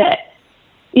view that,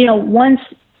 once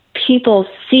people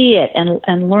see it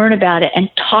and learn about it and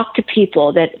talk to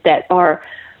people that are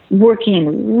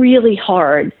working really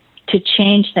hard to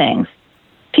change things,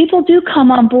 people do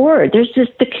come on board. There's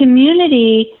the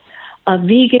community of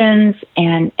vegans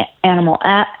and animal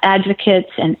advocates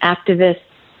and activists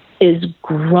is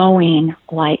growing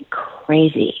like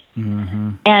crazy.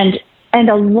 Mm-hmm. And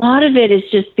a lot of it is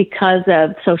just because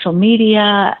of social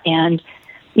media and,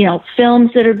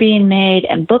 films that are being made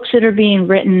and books that are being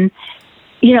written,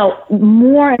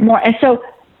 more and more. And so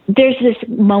there's this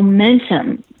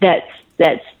momentum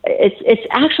it's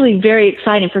actually very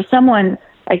exciting for someone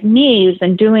like me who's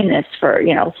been doing this for,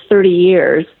 30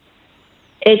 years.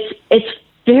 It's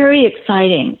very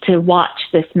exciting to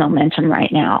watch this momentum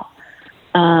right now.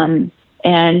 And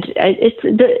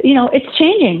it's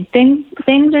changing.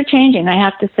 Things are changing. I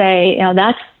have to say,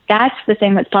 that's the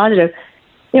thing that's positive.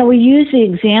 We use the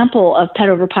example of pet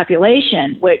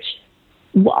overpopulation, which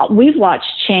we've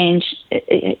watched change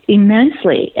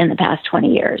immensely in the past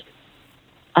 20 years.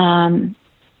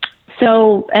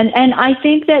 So I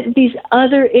think that these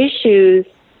other issues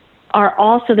are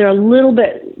also, they're a little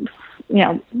bit,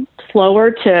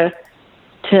 slower to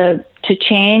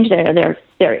change. They're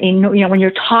when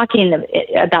you're talking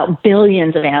about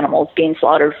billions of animals being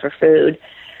slaughtered for food,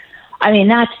 I mean,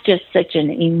 that's just such an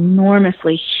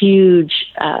enormously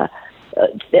huge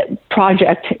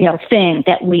project, thing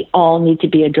that we all need to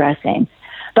be addressing.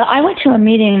 But I went to a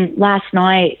meeting last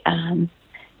night in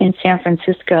San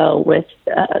Francisco with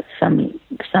some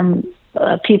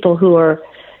people who are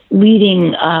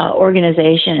leading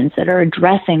organizations that are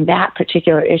addressing that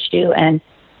particular issue. And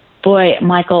boy,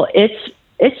 Michael, it's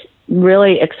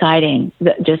really exciting,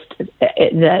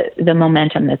 the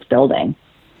momentum that's building.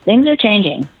 Things are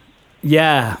changing.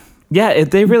 Yeah,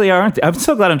 they really are. I'm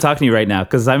so glad I'm talking to you right now,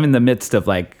 because I'm in the midst of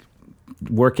like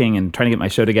working and trying to get my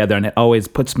show together, and it always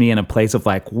puts me in a place of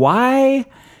like, why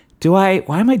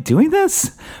am I doing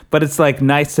this? But it's like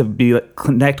nice to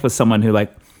connect with someone who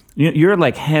like, you're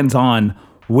like hands-on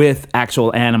with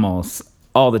actual animals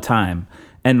all the time.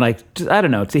 And like, I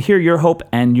don't know, to hear your hope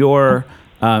and your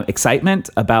excitement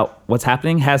about what's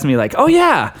happening has me like, oh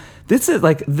yeah, this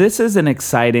is an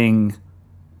exciting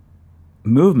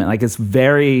movement. Like, it's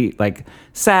very like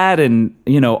sad and,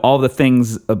 all the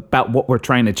things about what we're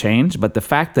trying to change. But the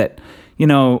fact that,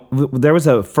 there was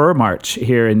a fur march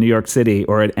here in New York City,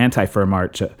 or an anti-fur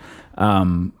march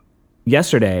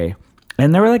yesterday,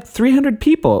 and there were like 300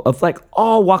 people of like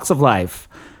all walks of life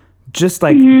just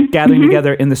like gathering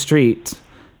together in the street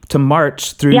to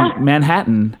march through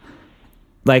Manhattan.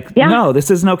 Like, no, this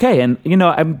isn't okay. And,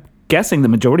 I'm guessing the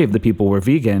majority of the people were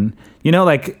vegan.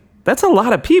 Like, that's a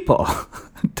lot of people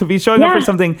to be showing up for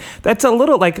something that's a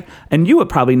little like, and you would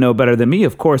probably know better than me,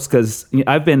 of course, because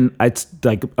it's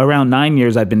like around 9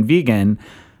 years I've been vegan,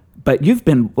 but you've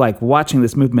been like watching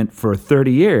this movement for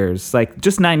 30 years. Like,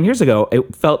 just 9 years ago,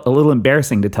 it felt a little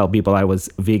embarrassing to tell people I was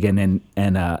vegan and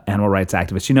animal rights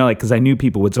activist, like, because I knew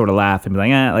people would sort of laugh and be like,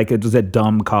 like it was a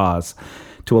dumb cause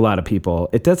to a lot of people.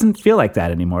 It doesn't feel like that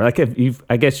anymore. Like, have you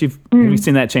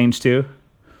seen that change too?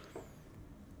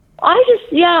 I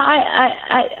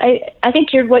think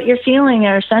what you're feeling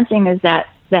or sensing is that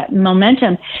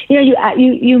momentum.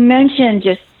 You mentioned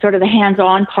just sort of the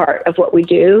hands-on part of what we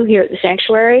do here at the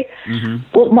sanctuary. Mm-hmm.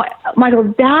 Well,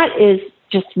 Michael, that is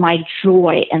just my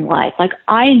joy in life. Like,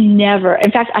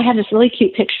 in fact, I have this really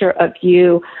cute picture of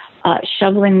you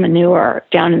shoveling manure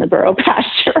down in the burro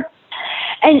pasture.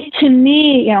 And to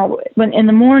me, when in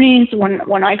the mornings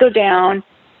when I go down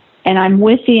and I'm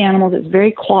with the animals, it's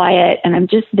very quiet, and I'm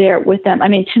just there with them. I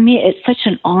mean, to me, it's such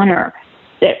an honor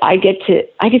that I get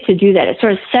to do that. It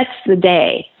sort of sets the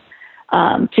day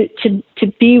to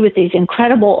be with these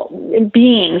incredible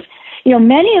beings. You know,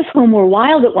 many of whom were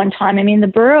wild at one time. I mean, the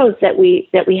burros that we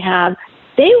have,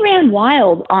 they ran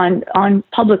wild on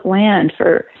public land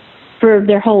for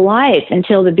their whole life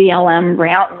until the BLM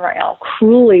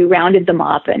cruelly rounded them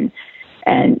up and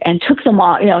took them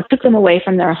away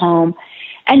from their home.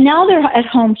 And now they're at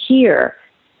home here.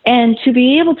 And to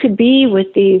be able to be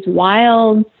with these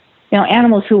wild,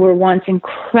 animals who were once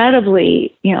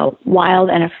incredibly, wild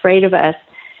and afraid of us,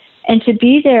 and to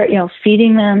be there,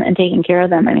 feeding them and taking care of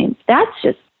them. I mean, that's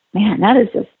just, man, that is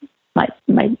just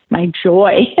my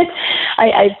joy.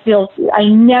 I feel I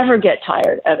never get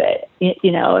tired of it,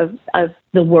 of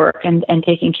the work and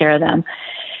taking care of them.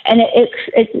 And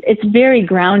it's very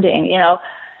grounding,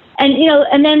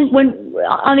 and then when,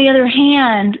 on the other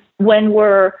hand, when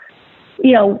we're,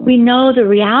 we know the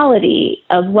reality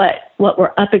of what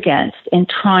we're up against in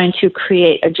trying to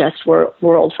create a just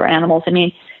world for animals. I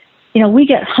mean, we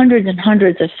get hundreds and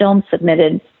hundreds of films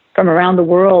submitted from around the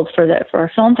world for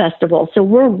our film festival. So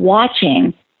we're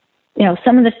watching,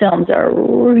 some of the films are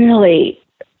really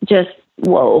just,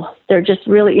 whoa. They're just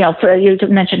really, for, you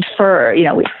mentioned fur,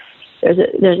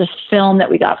 there's a film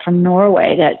that we got from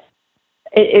Norway that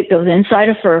it goes inside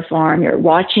a fur farm. You're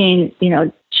watching,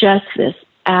 just this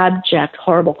abject,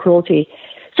 horrible cruelty.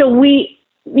 So we,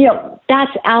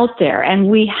 that's out there, and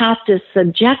we have to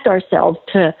subject ourselves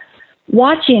to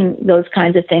watching those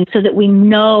kinds of things so that we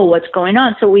know what's going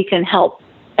on, so we can help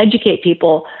educate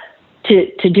people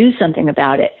to do something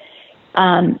about it.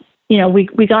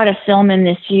 We got a film in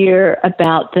this year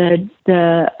about the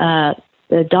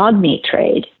dog meat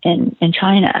trade in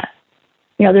China.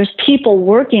 There's people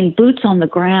working boots on the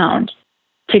ground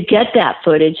to get that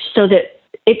footage so that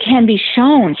it can be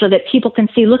shown, so that people can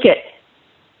see, look at,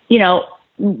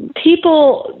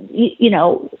 people,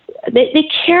 they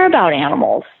care about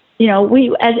animals.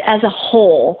 We, as a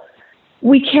whole,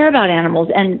 we care about animals.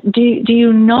 And do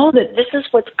you know that this is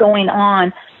what's going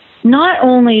on, not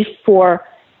only for,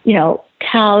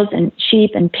 cows and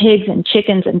sheep and pigs and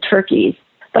chickens and turkeys,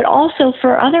 but also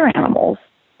for other animals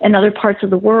in other parts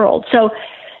of the world. So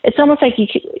it's almost like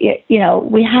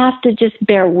we have to just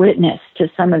bear witness to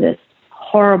some of this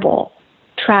horrible,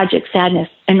 tragic sadness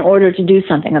in order to do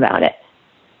something about it.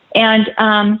 And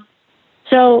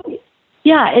so,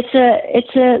 yeah,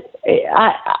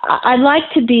 I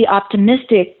like to be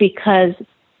optimistic because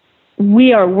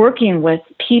we are working with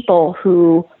people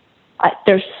who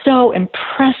they're so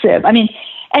impressive. I mean,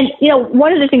 and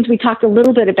one of the things we talked a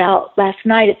little bit about last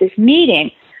night at this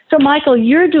meeting. So, Michael,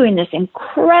 you're doing this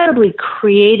incredibly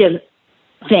creative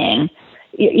thing.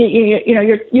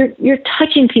 You're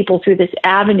touching people through this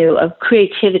avenue of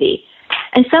creativity,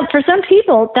 and for some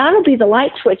people that'll be the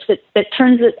light switch that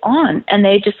turns it on, and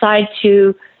they decide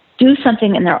to do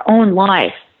something in their own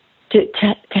life to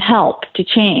help, to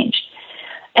change.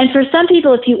 And for some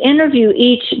people, if you interview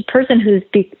each person who's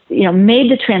made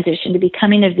the transition to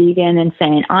becoming a vegan and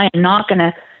saying, I am not going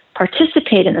to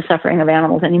participate in the suffering of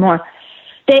animals anymore,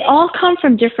 they all come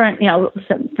from different,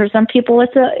 for some people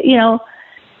it's a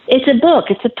book,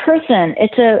 it's a person,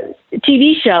 it's a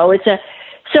TV show,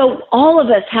 so all of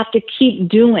us have to keep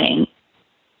doing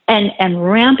and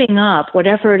ramping up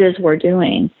whatever it is we're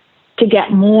doing to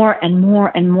get more and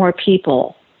more and more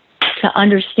people to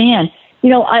understand.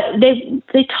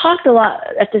 They talked a lot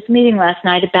at this meeting last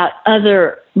night about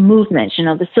other movements,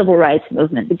 the civil rights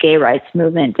movement, the gay rights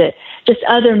movement, just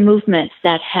other movements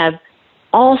that have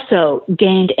also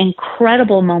gained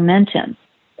incredible momentum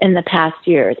in the past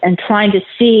years, and trying to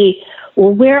see,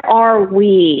 well, where are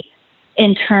we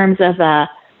in terms of a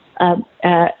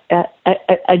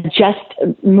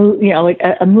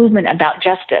movement about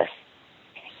justice.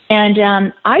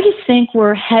 And I just think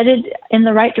we're headed in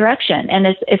the right direction. And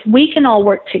if we can all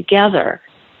work together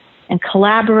and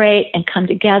collaborate and come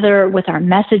together with our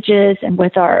messages and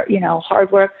with our,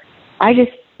 hard work, I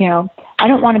just, I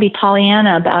don't want to be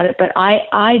Pollyanna about it, but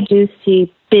I do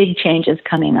see big changes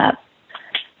coming up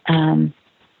in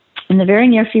the very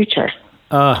near future.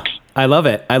 I love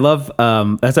it. I love,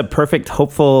 that's a perfect,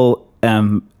 hopeful,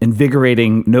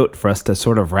 invigorating note for us to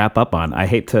sort of wrap up on. I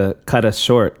hate to cut us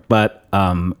short, but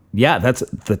yeah, that's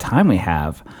the time we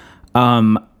have.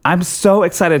 I'm so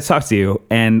excited to talk to you,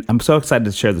 and I'm so excited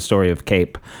to share the story of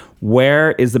CAPE.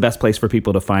 Where is the best place for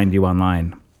people to find you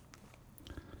online?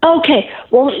 Okay.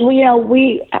 Well,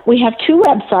 we have two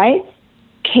websites,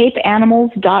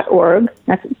 capeanimals.org.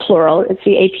 That's plural. It's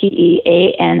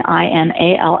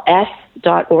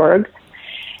CAPEANIMALS.org.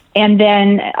 And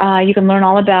then you can learn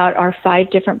all about our 5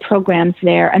 different programs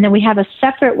there. And then we have a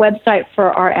separate website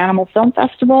for our Animal Film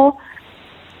Festival,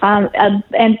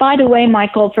 And by the way,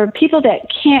 Michael, for people that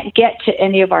can't get to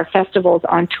any of our festivals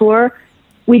on tour,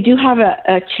 we do have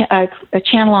a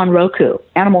channel on Roku,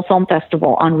 Animal Film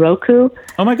Festival on Roku.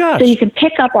 Oh my gosh. So you can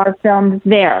pick up our films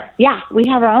there. Yeah, we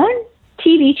have our own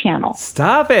TV channel.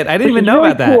 Stop it. I didn't even know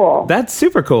really about that. cool. That's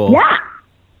super cool. Yeah.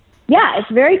 Yeah,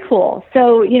 it's very cool.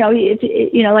 So,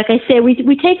 like I say,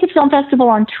 we take the film festival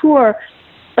on tour,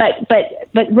 but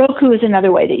Roku is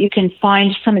another way that you can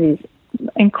find some of these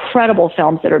incredible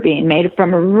films that are being made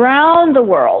from around the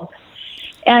world.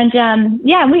 And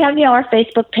we have our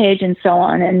Facebook page and so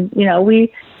on. And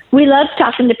we love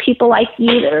talking to people like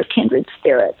you that are kindred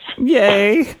spirits.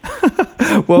 Yay!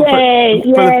 Well,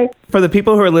 yay. For the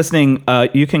people who are listening,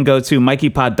 you can go to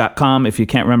mikeypod.com if you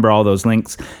can't remember all those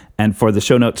links. And for the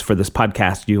show notes for this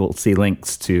podcast, you will see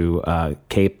links to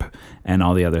CAPE and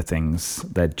all the other things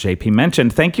that JP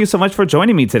mentioned. Thank you so much for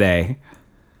joining me today.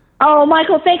 Oh,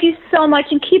 Michael, thank you so much,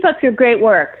 and keep up your great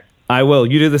work. I will.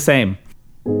 You do the same.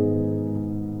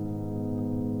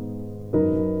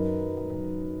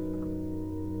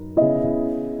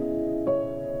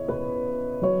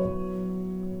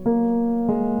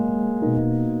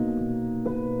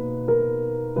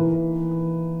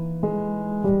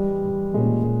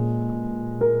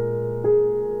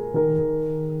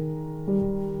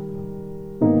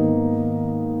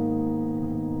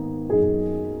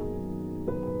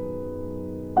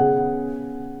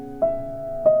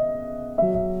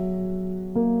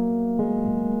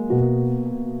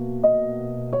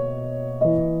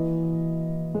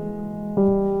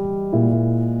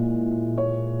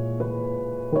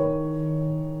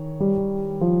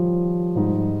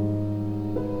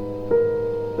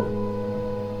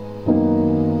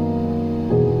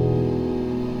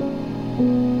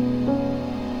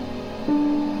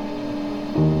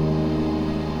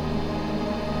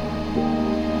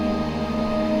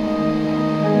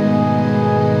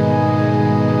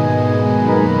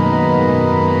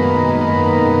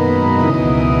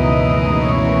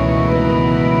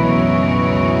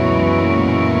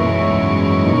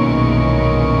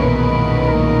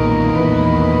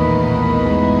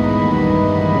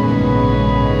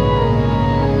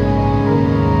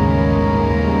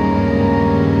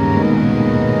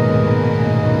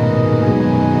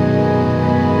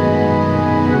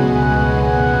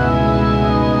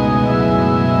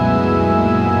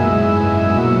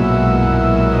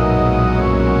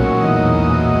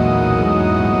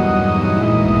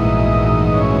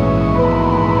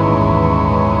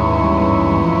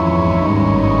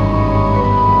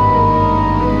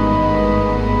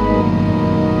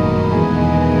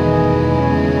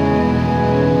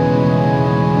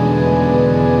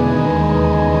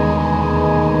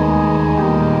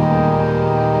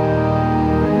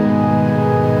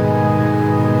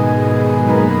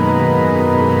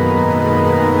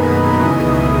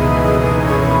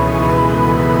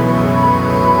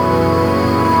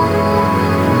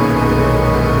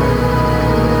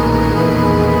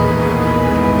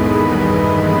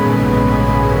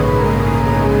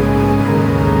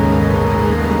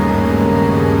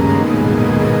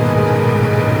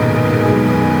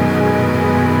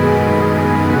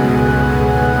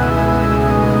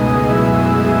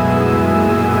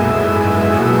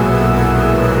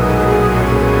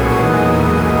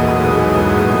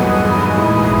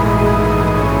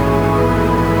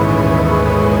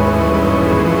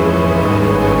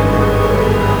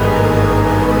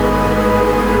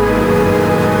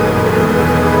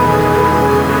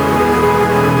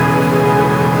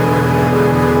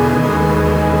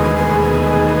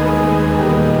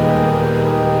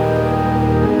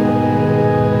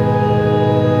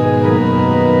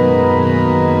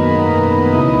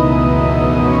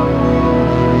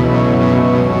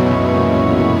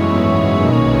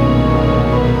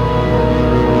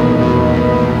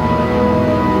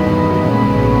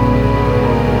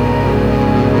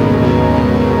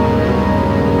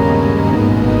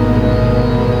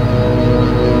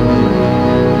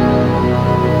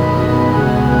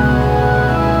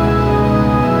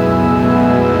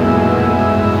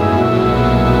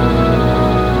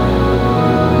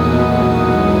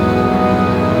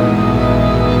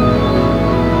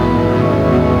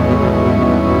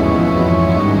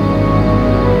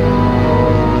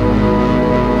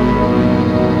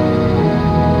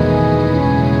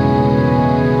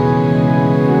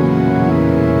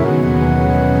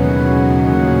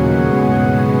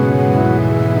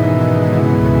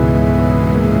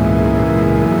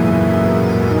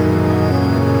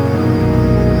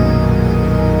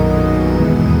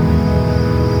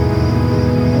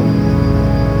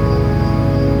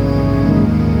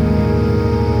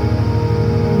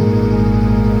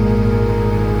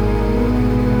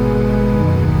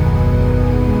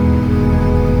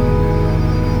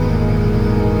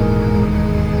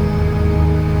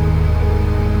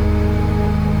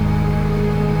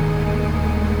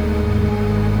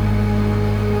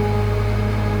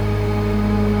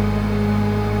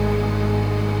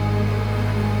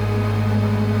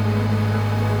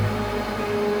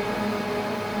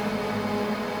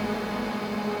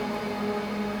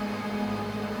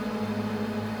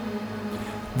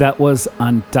 That was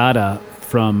Andata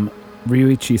from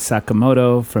Ryuichi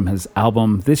Sakamoto from his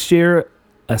album this year,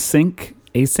 Async,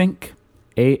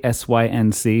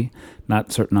 A-S-Y-N-C,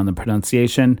 not certain on the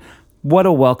pronunciation. What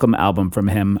a welcome album from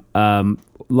him.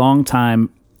 Longtime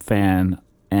fan,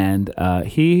 and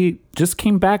he just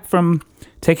came back from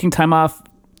taking time off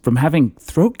from having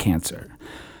throat cancer.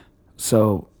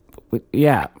 So,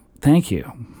 yeah, thank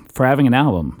you for having an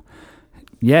album.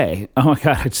 Yay. Oh my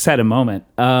God, I just had a moment.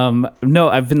 No,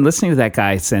 I've been listening to that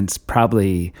guy since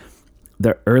probably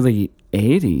the early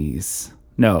 80s.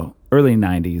 No, early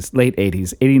 90s, late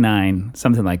 80s, 89,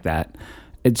 something like that.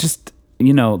 It's just,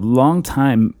 long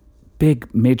time,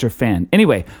 big, major fan.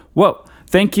 Anyway, whoa.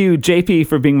 Thank you, JP,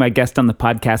 for being my guest on the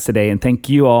podcast today, and thank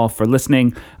you all for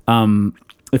listening.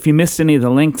 If you missed any of the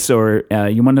links or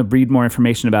you want to read more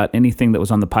information about anything that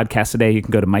was on the podcast today, you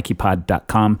can go to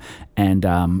mikeypod.com, and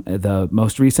the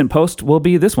most recent post will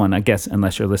be this one, I guess,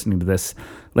 unless you're listening to this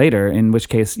later, in which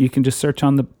case you can just search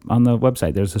on the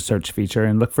website. There's a search feature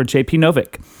and look for JP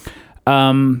Novick.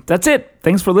 That's it.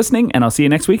 Thanks for listening, and I'll see you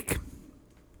next week.